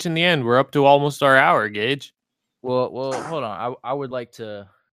 We're reaching the end. We're up to almost our hour, Gage. Well, hold on. I would like to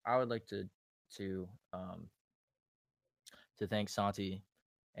thank Santi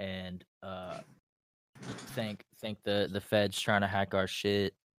and thank the feds trying to hack our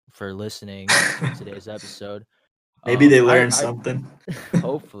shit for listening to today's episode. Maybe they I learned something.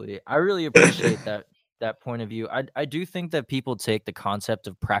 hopefully. I really appreciate that point of view. I do think that people take the concept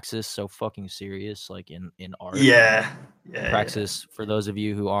of praxis so fucking serious, like in art. Yeah. Praxis, for those of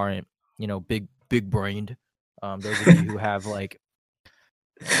you who aren't, big brained, those of you who have like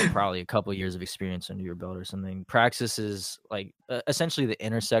probably a couple years of experience under your belt or something. Praxis is like essentially the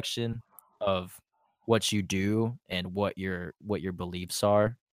intersection of what you do and what your beliefs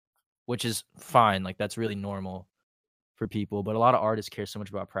are, which is fine. Like that's really normal for people, but a lot of artists care so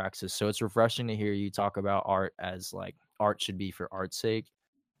much about praxis. So it's refreshing to hear you talk about art as like art should be for art's sake.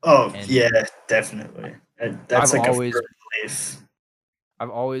 Oh, And yeah, definitely. That's like a firm belief.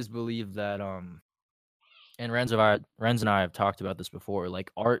 I've always believed that and Renz and I have talked about this before.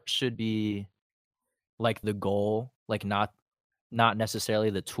 Like art should be like the goal, like not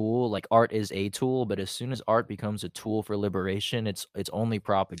necessarily the tool. Like art is a tool, but as soon as art becomes a tool for liberation, it's only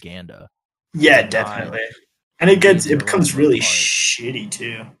propaganda. Yeah, definitely. And it becomes really shitty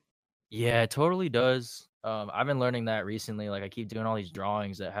too. Yeah, it totally does. I've been learning that recently. Like I keep doing all these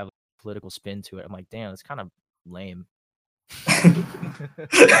drawings that have a political spin to it. I'm like, damn, it's kind of lame.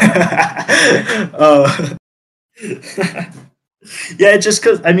 Yeah, just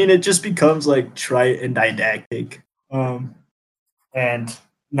because it just becomes like trite and didactic, and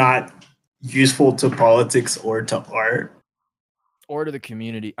not useful to politics or to art or to the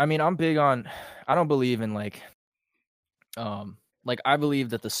community. I mean, I'm big on. I don't believe in like I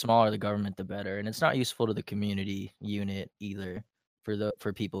believe that the smaller the government, the better, and it's not useful to the community unit either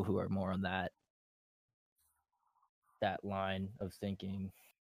for people who are more on that line of thinking.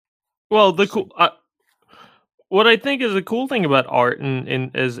 Well, what I think is a cool thing about art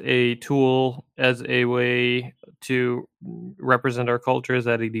and as a tool, as a way to represent our culture, is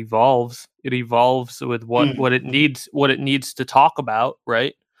that it evolves. It evolves with what it needs to talk about,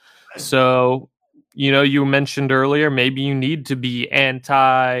 right? So, you mentioned earlier, maybe you need to be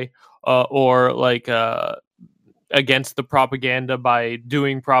anti or like against the propaganda by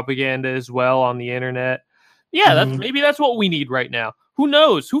doing propaganda as well on the internet. Yeah, that's what we need right now. Who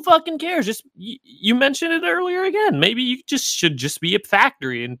knows? Who fucking cares? Just you mentioned it earlier again. Maybe you should just be a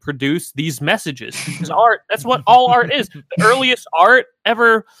factory and produce these messages. Because art, that's what all art is. The earliest art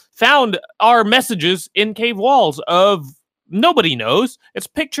ever found are messages in cave walls of nobody knows. It's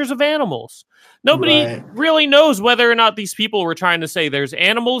pictures of animals. Nobody really knows whether or not these people were trying to say there's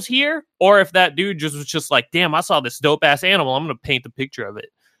animals here, or if that dude was just like, damn, I saw this dope ass animal, I'm gonna paint the picture of it.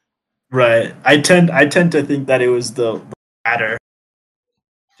 Right. I tend to think that it was the latter.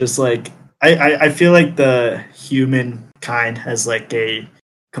 Just like I feel like the human kind has like a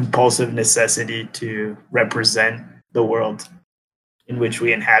compulsive necessity to represent the world in which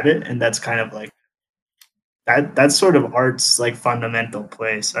we inhabit, and that's kind of like that's sort of art's like fundamental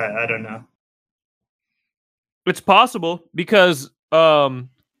place. I don't know. It's possible because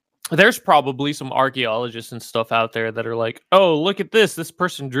there's probably some archaeologists and stuff out there that are like, oh, look at this. This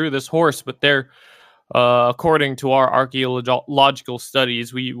person drew this horse, but they're according to our archaeological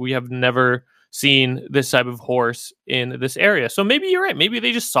studies, we have never seen this type of horse in this area. So maybe you're right. Maybe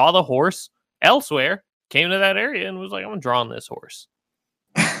they just saw the horse elsewhere, came to that area, and was like, I'm drawing this horse.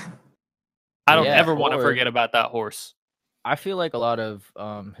 I don't ever want to forget about that horse. I feel like a lot of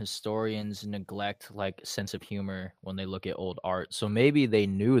historians neglect like sense of humor when they look at old art. So maybe they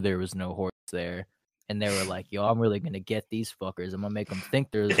knew there was no horse there, and they were like, yo, I'm really going to get these fuckers. I'm going to make them think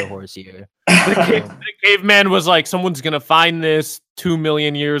there's a horse here. The caveman was like, someone's going to find this 2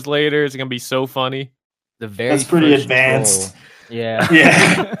 million years later. It's going to be so funny. That's pretty advanced. Troll, yeah.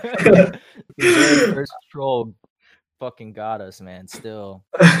 The very first troll fucking got us, man. Still,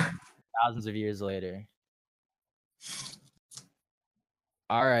 thousands of years later.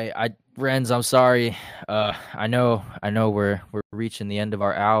 All right, Renz, I'm sorry. I know we're reaching the end of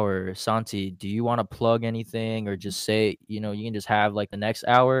our hour. Santi, do you want to plug anything or just say, you can just have like the next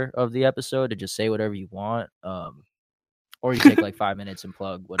hour of the episode to just say whatever you want, or you take like 5 minutes and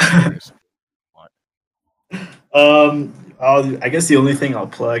plug whatever you want. I guess the only thing I'll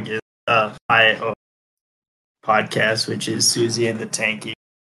plug is my own podcast, which is Susie and the Tanky,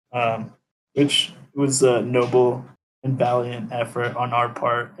 which was a noble and valiant effort on our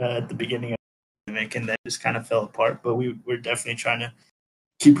part at the beginning of the pandemic, and that just kind of fell apart. But we're definitely trying to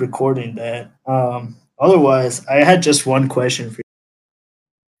keep recording that. Otherwise, I had just one question for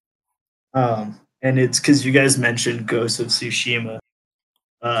you. And it's because you guys mentioned Ghost of Tsushima.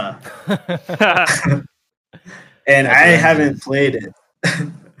 And I haven't played it.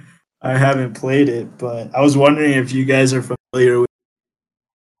 I haven't played it, but I was wondering if you guys are familiar with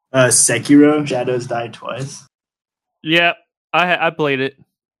Sekiro: Shadows Die Twice. Yeah, I played it.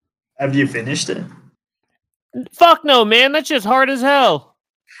 Have you finished it? Fuck no, man. That's just hard as hell.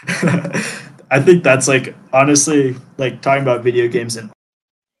 I think that's like honestly like talking about video games and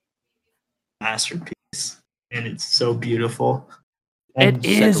masterpiece, and it's so beautiful. It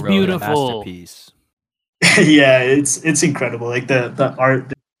is Sekiro, beautiful. Masterpiece. Yeah, it's incredible. Like the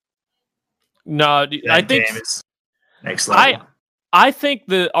art. No, I think game is next level. I think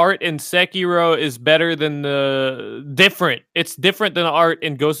the art in Sekiro is better than different. It's different than the art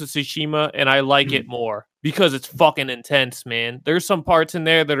in Ghost of Tsushima, and I like it more because it's fucking intense, man. There's some parts in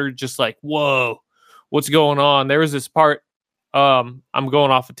there that are just like, whoa, what's going on? There was this part. I'm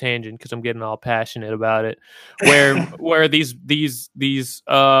going off a tangent because I'm getting all passionate about it. Where these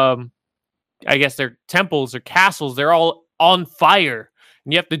I guess they're temples or castles. They're all on fire,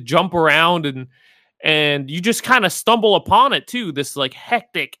 and you have to jump around and you just kind of stumble upon it too. This like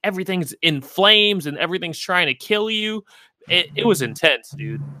hectic, everything's in flames and everything's trying to kill you. It was intense,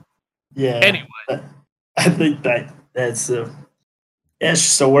 dude. Yeah. Anyway, I think that's it's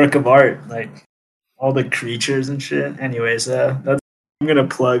just a work of art. Like all the creatures and shit. Anyways, I'm gonna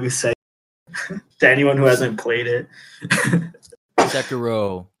plug to anyone who hasn't played it.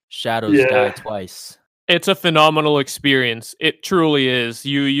 Sekiro: Shadows Die Twice. it's a phenomenal experience. It truly is.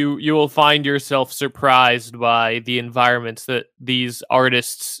 You will find yourself surprised by the environments that these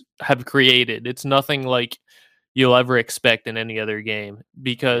artists have created. It's nothing like you'll ever expect in any other game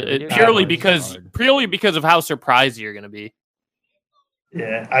purely because of how surprised you're going to be.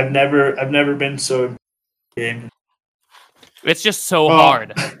 Yeah, I've never been so game. It's just so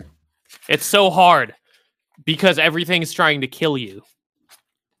hard. It's so hard because everything's trying to kill you.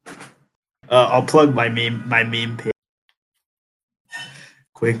 I'll plug my meme page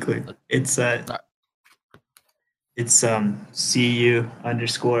quickly. It's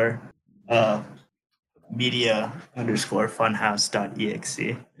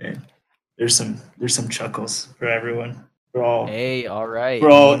cu_media_funhouse.exe. And there's some chuckles for everyone. All right.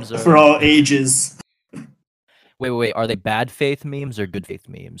 For all ages. Wait. Are they bad faith memes or good faith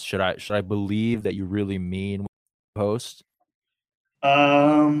memes? Should I believe that you really mean what you post?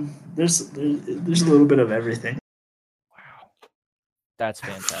 There's a little bit of everything. Wow, that's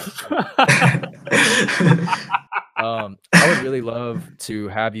fantastic. I would really love to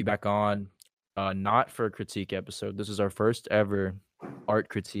have you back on, not for a critique episode. This is our first ever art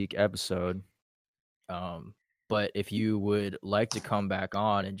critique episode. But if you would like to come back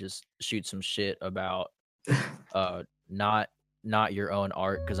on and just shoot some shit about not your own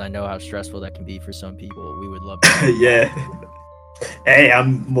art, because I know how stressful that can be for some people, we would love to. Yeah. Hey,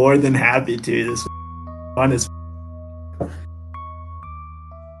 I'm more than happy to. This fun is.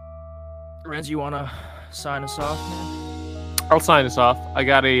 Renz, you want to sign us off, man? I'll sign us off. I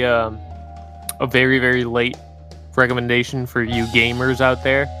got a very, very late recommendation for you gamers out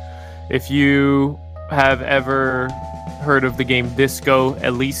there. If you have ever heard of the game Disco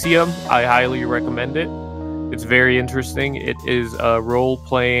Elysium, I highly recommend it. It's very interesting. It is a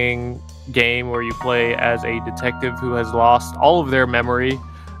role-playing game where you play as a detective who has lost all of their memory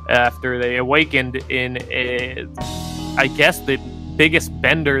after they awakened in I guess the biggest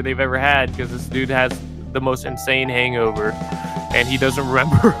bender they've ever had, because this dude has the most insane hangover and he doesn't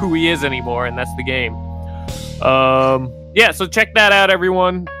remember who he is anymore, and that's the game. So check that out,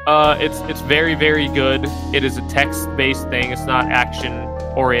 everyone. It's very, very good. It is a text-based thing. It's not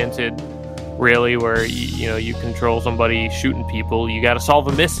action-oriented, really, where you control somebody shooting people. You got to solve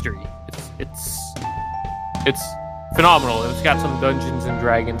a mystery. It's phenomenal, and it's got some Dungeons and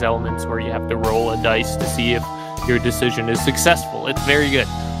Dragons elements where you have to roll a dice to see if your decision is successful. It's very good.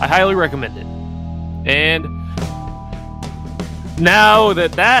 I highly recommend it. And now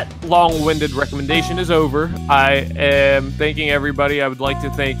that long-winded recommendation is over, I am thanking everybody. I would like to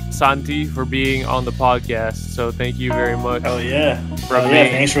thank Santi for being on the podcast. So thank you very much. Oh yeah.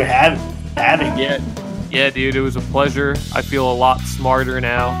 Thanks for having me. Yeah, dude, it was a pleasure. I feel a lot smarter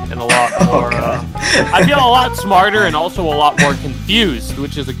now and a lot more. I feel a lot smarter and also a lot more confused,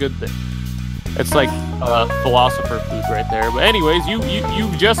 which is a good thing. It's like philosopher food right there. But anyways,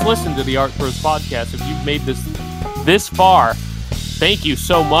 you've just listened to the Art Pros podcast. If you've made this far, thank you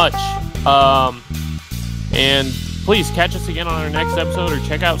so much. And please catch us again on our next episode, or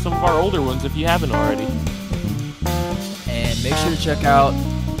check out some of our older ones if you haven't already. And make sure to check out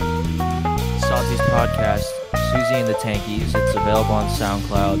Santi's podcast, Susie and the Tankies. It's available on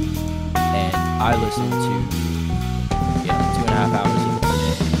SoundCloud, and I listen to 2.5 hours per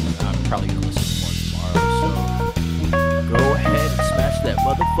day. I'm probably gonna listen more tomorrow, so go ahead and smash that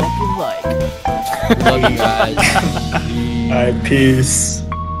motherfucking like. Love you guys. All right, peace.